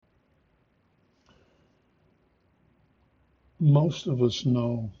Most of us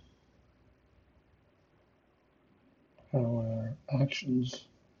know how our actions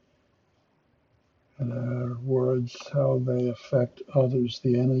and our words, how they affect others,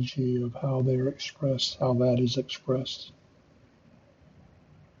 the energy of how they're expressed, how that is expressed,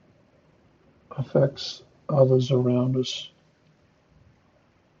 affects others around us.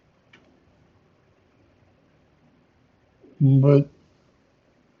 But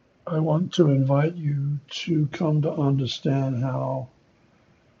I want to invite you to come to understand how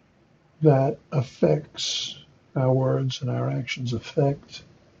that affects our words and our actions affect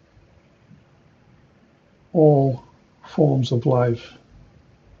all forms of life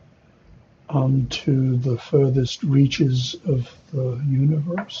unto the furthest reaches of the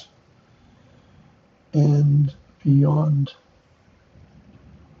universe and beyond.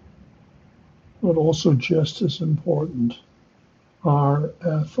 But also just as important are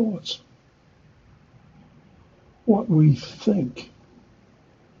our thoughts. What we think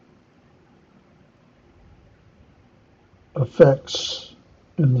affects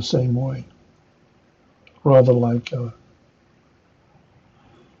in the same way, rather like a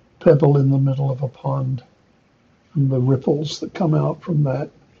pebble in the middle of a pond and the ripples that come out from that.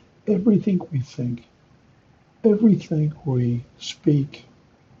 Everything we think, everything we speak,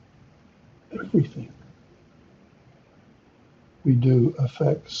 everything we do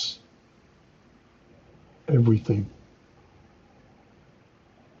affects everything.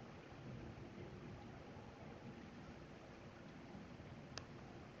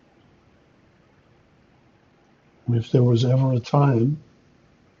 If there was ever a time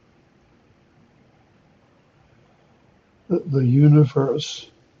that the universe,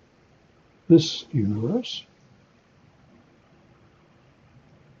 this universe,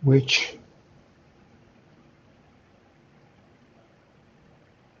 which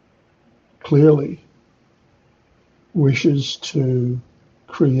clearly wishes to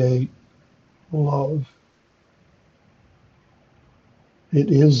create love,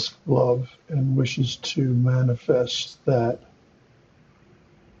 it is love and wishes to manifest that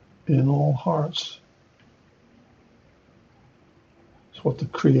in all hearts. It's what the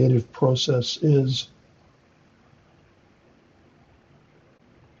creative process is.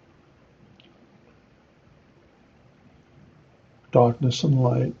 Darkness and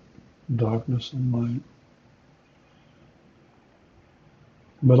light, darkness and light.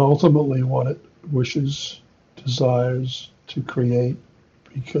 But ultimately, what it wishes, desires to create,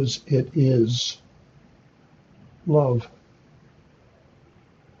 because it is love.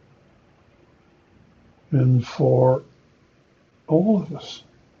 And for all of us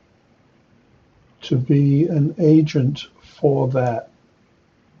to be an agent for that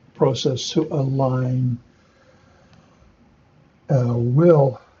process, to align our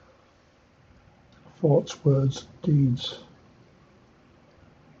will, thoughts, words, deeds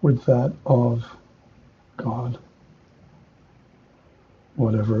with that of God,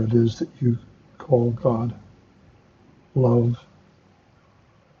 whatever it is that you call God. Love,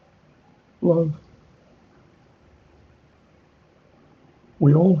 love.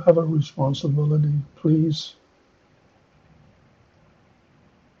 We all have a responsibility, please.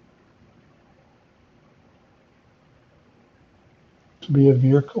 To be a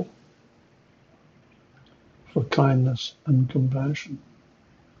vehicle for kindness and compassion.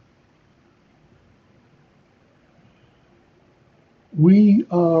 We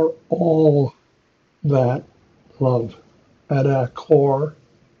are all that love. At our core,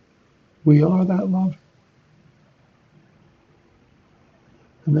 we are that love.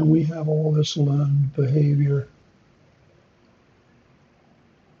 And then we have all this learned behavior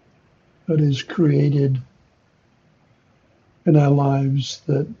that is created in our lives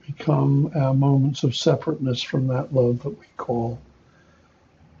that become our moments of separateness from that love that we call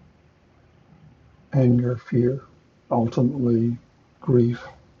anger, fear, ultimately grief.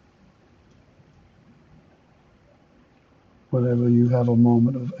 Whenever you have a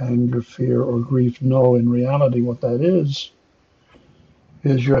moment of anger, fear, or grief, know in reality what that is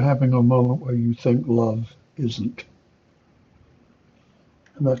you're having a moment where you think love isn't.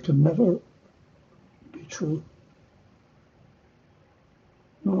 And that can never be true.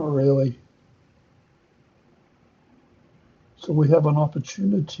 Not really. So we have an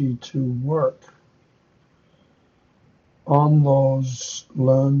opportunity to work on those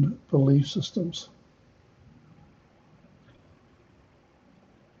learned belief systems,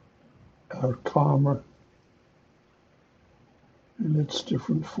 our karma in its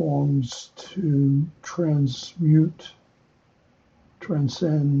different forms, to transmute,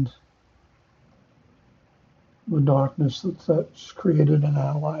 transcend the darkness that's created in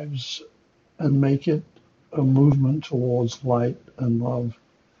our lives and make it a movement towards light and love,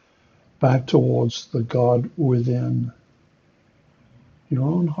 back towards the God within your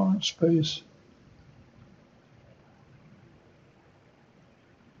own heart space.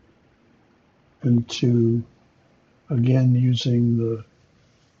 And to, again, using the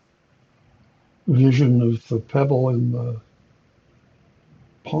vision of the pebble in the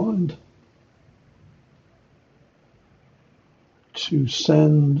pond, to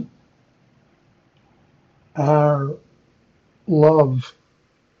send our love,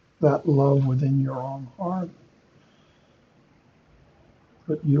 that love within your own heart,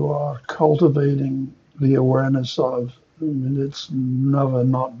 that you are cultivating the awareness of. I mean, it's never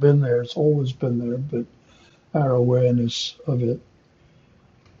not been there, it's always been there, but our awareness of it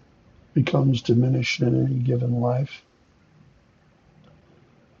becomes diminished in any given life.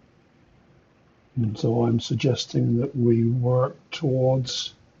 And so I'm suggesting that we work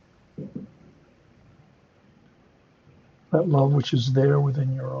towards that love which is there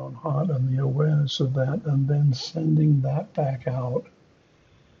within your own heart and the awareness of that, and then sending that back out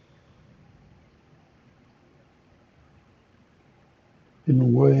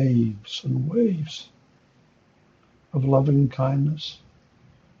in waves and waves of loving kindness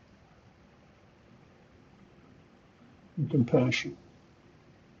and compassion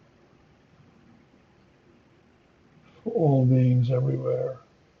for all beings everywhere,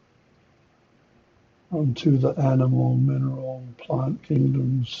 unto the animal, mineral, plant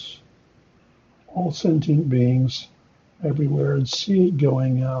kingdoms, all sentient beings everywhere, and see it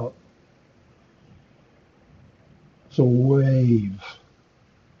going out as a wave,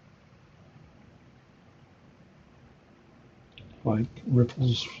 like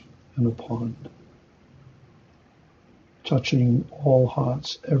ripples in a pond, touching all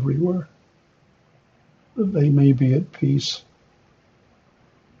hearts everywhere, that they may be at peace,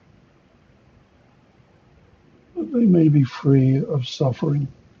 that they may be free of suffering.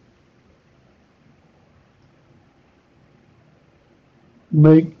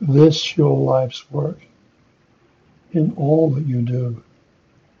 Make this your life's work in all that you do.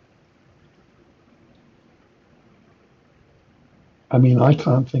 I mean, I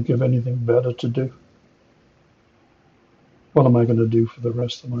can't think of anything better to do. What am I going to do for the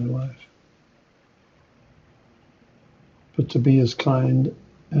rest of my life? But to be as kind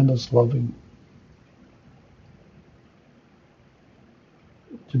and as loving,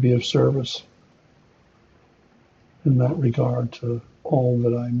 to be of service in that regard to all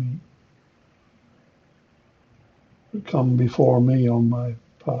that I meet, that come before me on my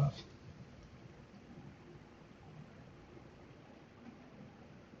path.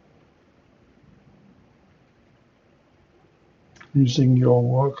 Using your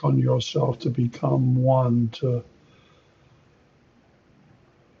work on yourself to become one, to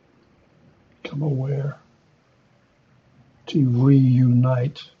become aware, to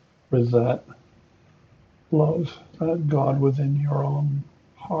reunite with that love, that God within your own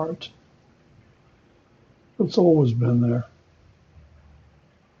heart. It's always been there,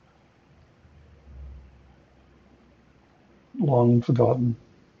 long forgotten.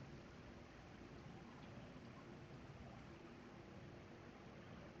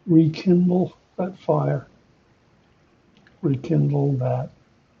 Rekindle that fire, rekindle that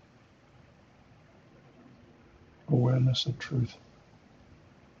awareness of truth,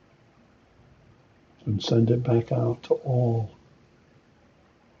 and send it back out to all.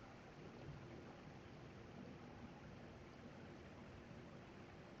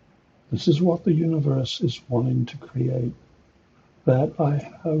 This is what the universe is wanting to create. That I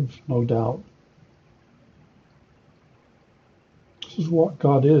have no doubt. This is what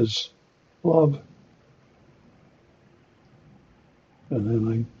God is, love. And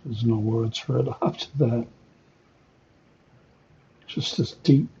then there's no words for it after that. Just this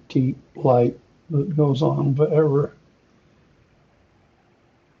deep, deep light that goes on forever.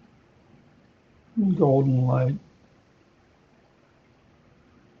 Golden light.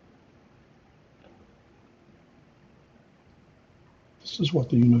 This is what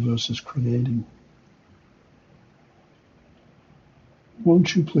the universe is creating.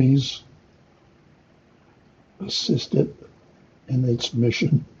 Won't you please assist it in its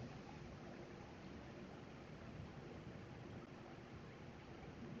mission?